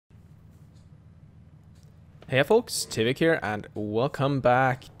Hey folks, Tivik here and welcome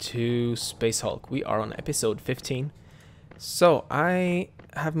back to Space Hulk. We are on episode 15. So I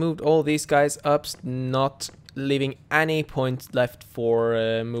have moved all these guys up, not leaving any point left for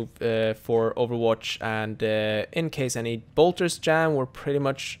for Overwatch, and in case any bolters jam, we're pretty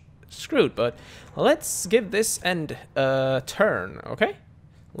much screwed. But let's give this end a turn, okay?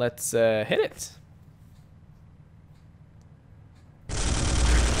 Let's hit it.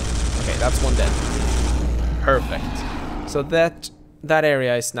 Okay, that's one dead. Perfect. So that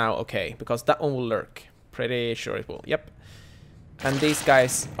area is now okay, because that one will lurk. Pretty sure it will. Yep. And these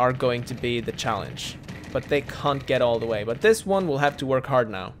guys are going to be the challenge. But they can't get all the way. But this one will have to work hard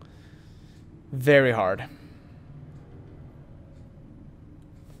now. Very hard.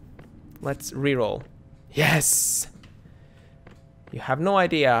 Let's reroll. Yes! You have no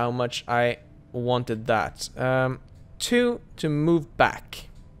idea how much I wanted that. 2 to move back.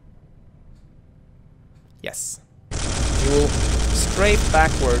 Yes. You will strafe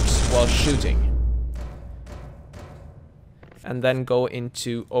backwards while shooting. And then go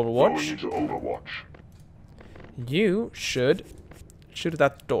into Overwatch. You should shoot at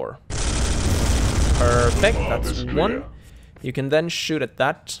that door. Perfect, that's one. You can then shoot at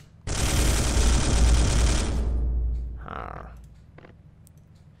that.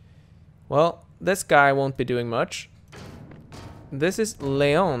 Well, this guy won't be doing much. This is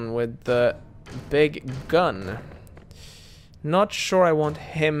Leon with the big gun. Not sure I want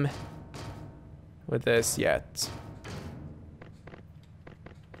him with this yet.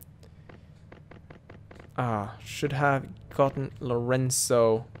 Should have gotten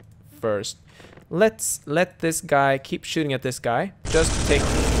Lorenzo first. Let's let this guy keep shooting at this guy just to take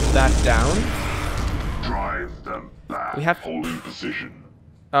that down. Drive them back. We have holding position.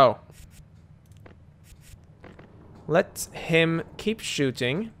 Oh. Let him keep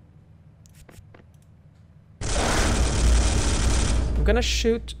shooting. I'm gonna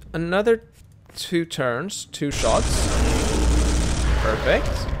shoot another 2 turns, 2 shots.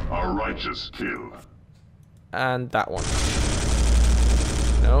 Perfect. A righteous kill. And that one.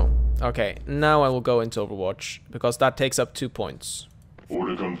 No. Okay, now I will go into Overwatch, because that takes up 2 points.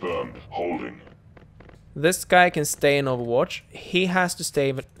 Order confirmed. Holding. This guy can stay in Overwatch. He has to stay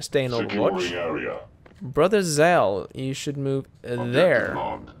in Overwatch. Securing area. Brother Zell, you should move there.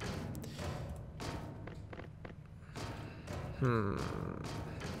 Logged. If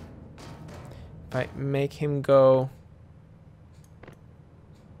I make him go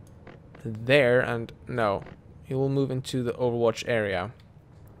there, and no, he will move into the Overwatch area.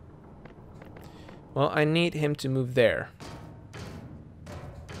 Well, I need him to move there.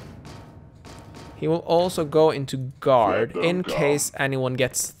 He will also go into guard in case anyone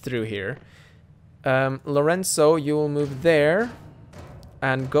gets through here. Lorenzo, you will move there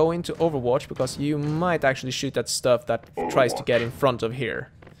and go into Overwatch, because you might actually shoot at stuff that tries to get in front of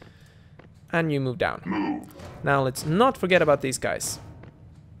here. And you move down. Move. Now let's not forget about these guys.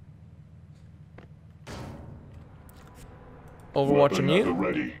 Overwatch on you.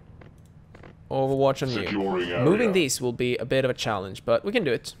 Ready. Overwatch on Securing you. area. Moving these will be a bit of a challenge, but we can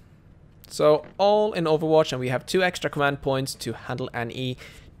do it. So all in Overwatch, and we have 2 extra command points to handle any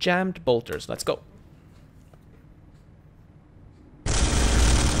jammed bolters. Let's go.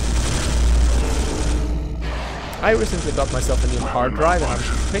 I recently got myself a new hard drive, and I'm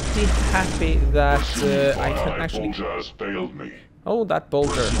pretty happy that I can actually... Bolter has failed me. Oh, that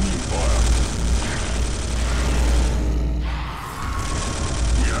bolter. We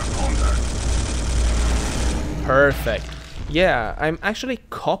have contact. Perfect. Yeah, I'm actually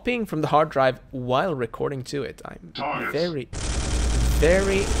copying from the hard drive while recording to it. I'm very,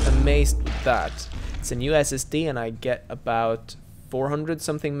 very amazed with that. It's a new SSD, and I get about 400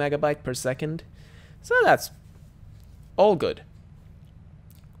 something megabyte per second. So that's all good.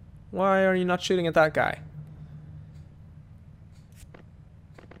 Why are you not shooting at that guy?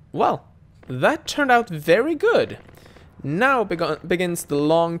 Well, that turned out very good. Now begins the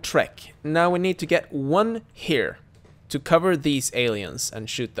long trek. Now we need to get 1 here to cover these aliens and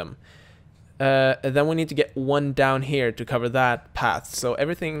shoot them. Then we need to get 1 down here to cover that path. So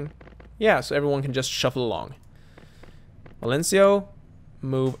everything, yeah, so everyone can just shuffle along. Valencio,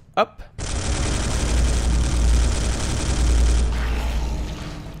 move up.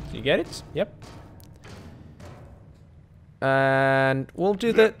 You get it? Yep. And we'll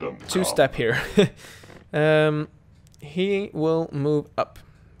do the 2-step here. He will move up.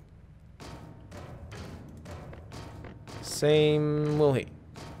 Same will he.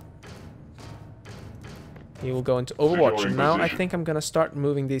 He will go into Overwatch. And now I think I'm gonna start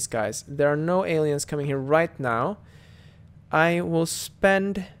moving these guys. There are no aliens coming here right now. I will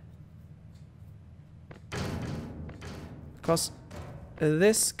spend because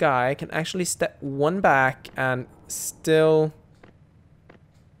this guy can actually step one back and still...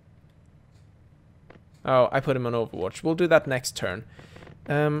 Oh, I put him on Overwatch. We'll do that next turn.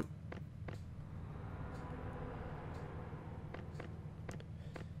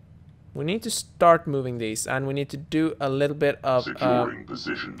 We need to start moving these, and we need to do a little bit of Securing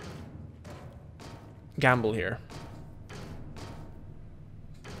position. Gamble here.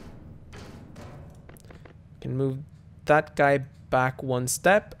 Can move that guy back one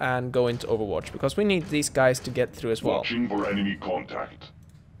step and go into Overwatch, because we need these guys to get through as well. Watching for enemy contact.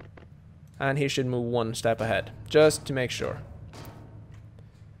 And he should move one step ahead, just to make sure.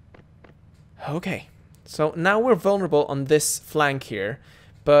 Okay, so now we're vulnerable on this flank here,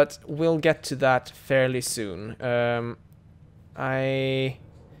 but we'll get to that fairly soon. I'm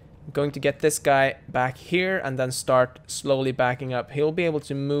going to get this guy back here and then start slowly backing up. He'll be able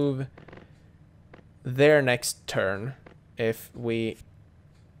to move there next turn if we...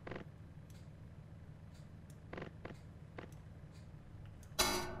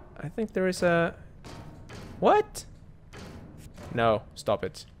 I think there is a... What? No, stop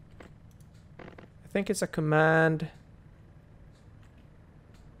it. I think it's a command.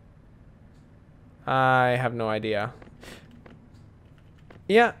 I have no idea.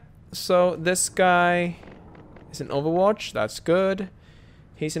 Yeah, so this guy is in Overwatch. That's good.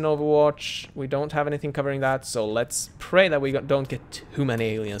 He's in Overwatch. We don't have anything covering that, so let's pray that we don't get too many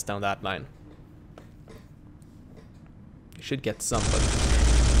aliens down that line. We should get some, but...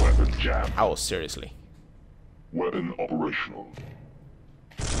 Weapon jam. Oh, seriously. Weapon operational.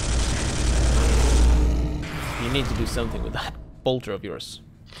 You need to do something with that bolter of yours.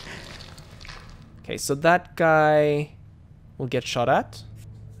 Okay, so that guy will get shot at.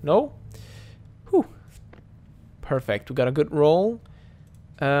 No? Whew. Perfect. We got a good roll.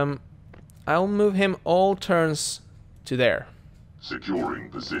 I'll move him all turns to there. Securing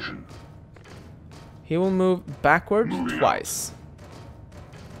position. He will move backward Moving twice.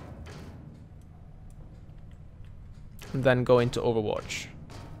 And then go into Overwatch.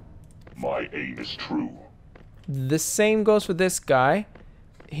 My aim is true. The same goes for this guy.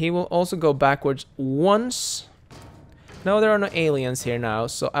 He will also go backwards once. No, there are no aliens here now,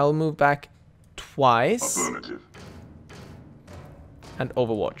 so I'll move back twice. Affirmative. And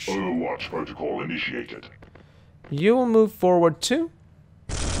Overwatch. Overwatch protocol initiated. You will move forward too.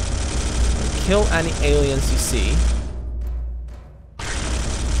 Kill any aliens you see.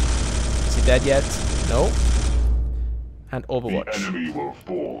 Is he dead yet? No. And Overwatch. The enemy will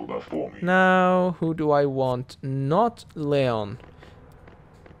fall before me. Now, who do I want? Not Leon.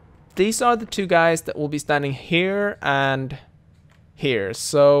 These are the two guys that will be standing here and here.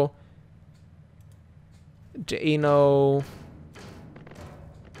 So, Gino,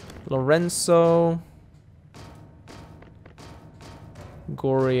 Lorenzo,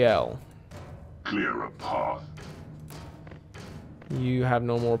 Goriel. Clear a path. You have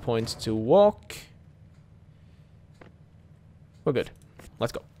no more points to walk. We're good.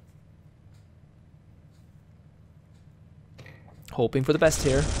 Let's go. Hoping for the best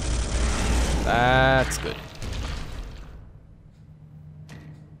here. That's good.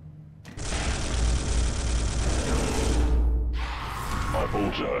 My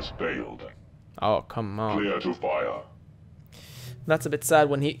bolter has failed. Oh, come on. Clear to fire. That's a bit sad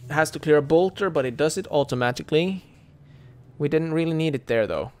when he has to clear a bolter, but it does it automatically. We didn't really need it there,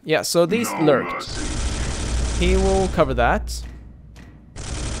 though. Yeah, so these No lurked. mercy. He will cover that.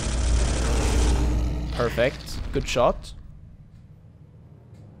 Perfect. Good shot.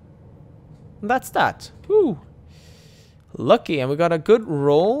 And that's that. Woo. Lucky, and we got a good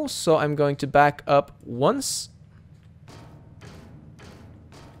roll, so I'm going to back up once.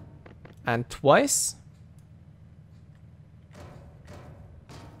 And twice.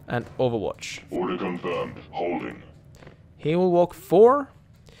 And Overwatch. Order confirmed. Holding. He will walk 4.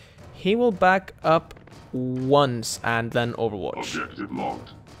 He will back up once and then Overwatch. Objective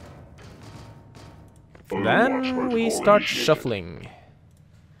locked. Then we protocol start initiated. shuffling.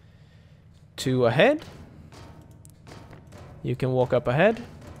 2 ahead. You can walk up ahead.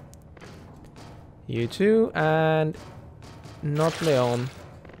 You two, and not Leon,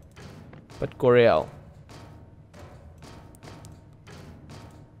 but Goriel.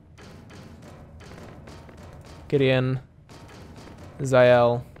 Gideon,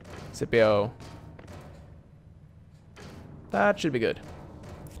 Zael, Scipio. That should be good.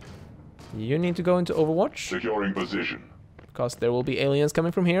 You need to go into Overwatch, Securing position. because there will be aliens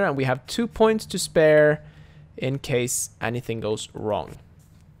coming from here, and we have 2 points to spare in case anything goes wrong.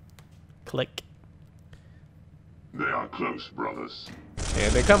 Click. They are close, brothers. Here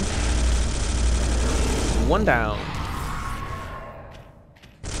they come. 1 down.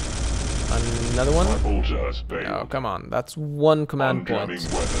 Another one. My bolter has failed. Oh, come on. That's one command point.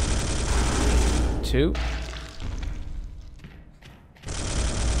 Unjamming weapon. 2.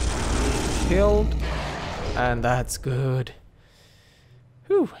 Killed. And that's good.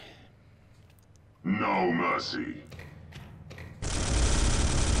 Whew. No mercy.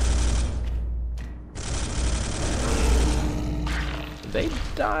 They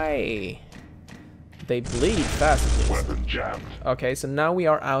die. They bleed fast at least. Weapon jammed. Okay, so now we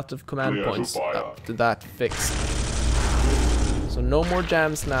are out of command Clear to points fire. up to that fixed. So no more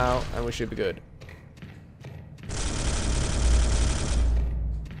jams now, and we should be good.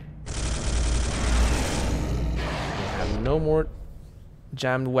 We have no more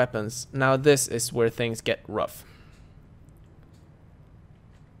jammed weapons. Now this is where things get rough.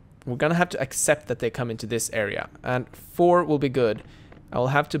 We're gonna have to accept that they come into this area, and 4 will be good. I'll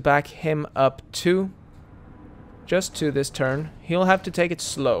have to back him up just to this turn. He'll have to take it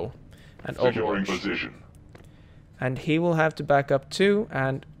slow and Securing Overwatch. position. And he will have to back up 2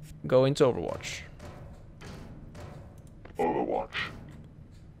 and go into Overwatch. Overwatch.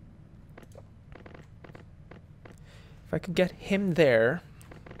 If I could get him there,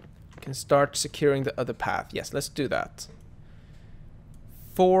 I can start securing the other path. Yes, let's do that.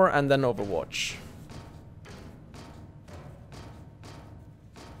 4 and then Overwatch.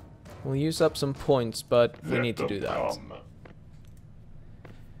 We'll use up some points, but we need to do that.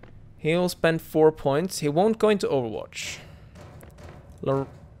 He'll spend 4 points. He won't go into Overwatch.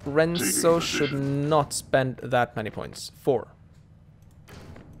 Lorenzo should not spend that many points. 4.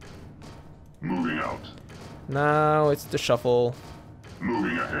 Moving out. Now it's the shuffle.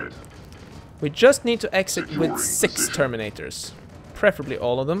 Moving ahead. We just need to exit Securing with 6 position. Terminators. Preferably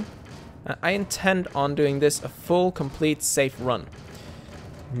all of them. I intend on doing this a full, complete, safe run.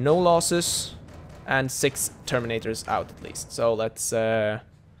 No losses and 6 Terminators out at least. So let's do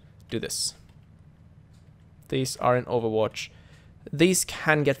this. These are in Overwatch. These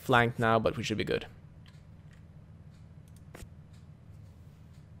can get flanked now, but we should be good.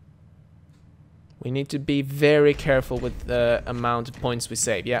 We need to be very careful with the amount of points we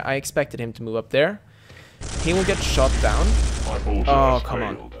save. Yeah, I expected him to move up there. He will get shot down. My bolter Oh, has come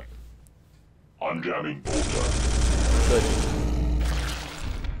on. failed. Unjamming bolter. Good.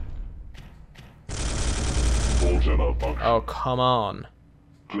 Bolter malfunction. Oh, come on.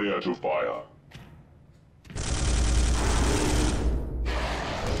 Clear to fire.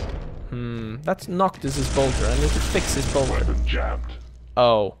 That's Noctis's bolter. I need to fix his bolter. Weapon jammed.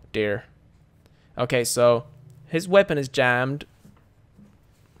 Oh, dear. Okay, so his weapon is jammed.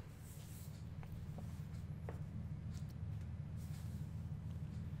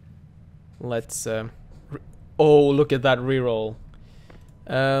 Let's oh, look at that reroll.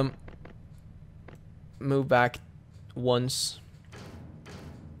 Move back once.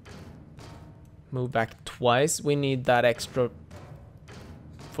 Move back twice. We need that extra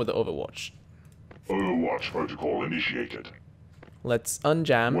for the Overwatch. Overwatch protocol initiated. Let's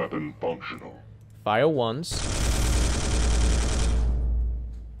unjam. Weapon functional. Fire once.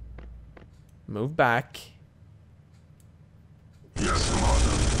 Move back. Yes,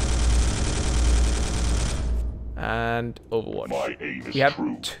 Commander. And Overwatch. My aim is We have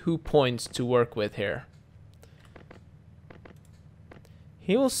true. 2 points to work with here.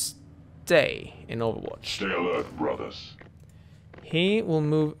 He will stay in Overwatch. Stay alert, brothers. He will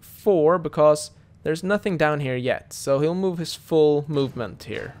move 4 because there's nothing down here yet. So he'll move his full movement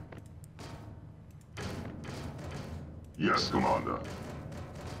here. Yes, Commander.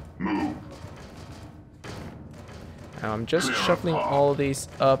 Move. Now I'm just Clear shuffling path. all these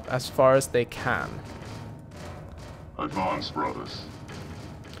up as far as they can. Advance, brothers.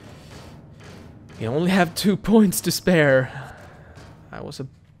 We only have 2 points to spare. I was a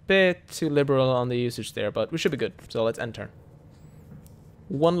bit too liberal on the usage there, but we should be good. So let's end turn.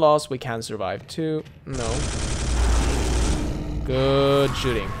 1 loss, we can survive. 2, no. Good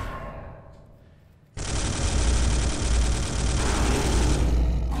shooting.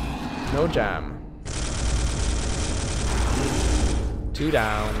 No jam. 2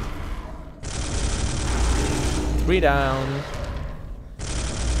 down. 3 down.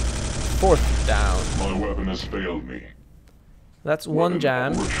 4th down. My weapon has failed me. That's 1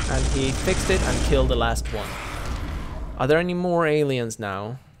 jam, and he fixed it and killed the last one. Are there any more aliens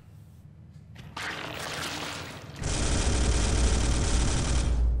now?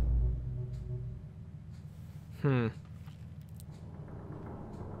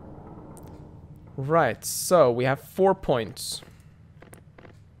 Right, so we have 4 points.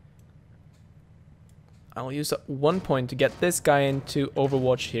 I'll use up 1 point to get this guy into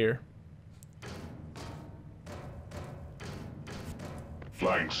Overwatch here.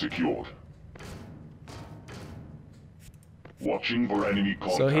 Flank secured. Watching for enemy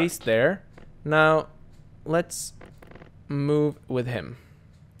contact. So he's there. Now, let's move with him.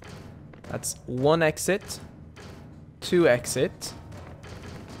 That's 1 exit, 2 exit.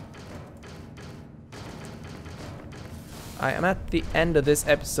 I am at the end of this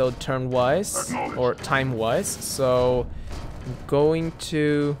episode turn-wise, or time-wise, so I'm going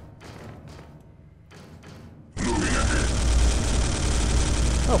to...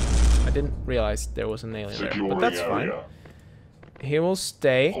 Oh, I didn't realize there was an alien there, but that's fine. He will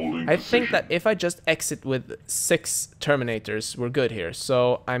stay. I think that if I just exit with 6 Terminators, we're good here.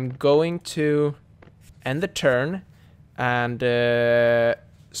 So I'm going to end the turn and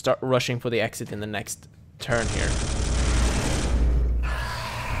start rushing for the exit in the next turn here.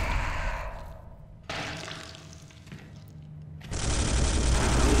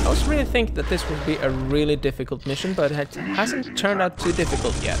 I was really thinking that this would be a really difficult mission, but it hasn't turned out too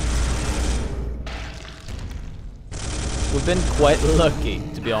difficult yet. We've been quite lucky,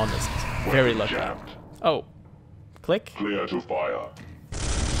 to be honest. Very lucky. Oh. Click. Clear to fire.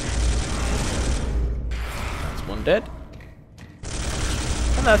 That's 1 dead.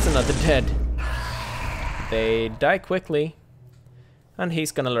 And that's another dead. They die quickly. And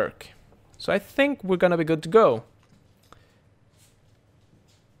he's gonna lurk. So I think we're gonna be good to go.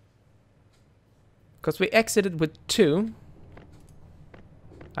 Because we exited with 2.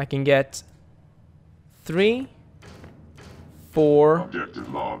 I can get 3, 4,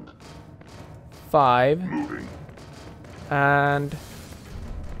 Objective logged. 5, Moving. and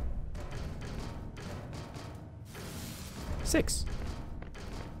 6.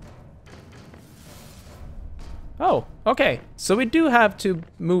 Oh, okay. So we do have to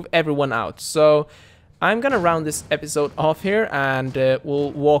move everyone out. So I'm gonna round this episode off here, and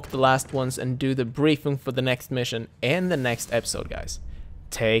we'll walk the last ones and do the briefing for the next mission in the next episode, guys.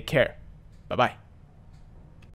 Take care. Bye-bye.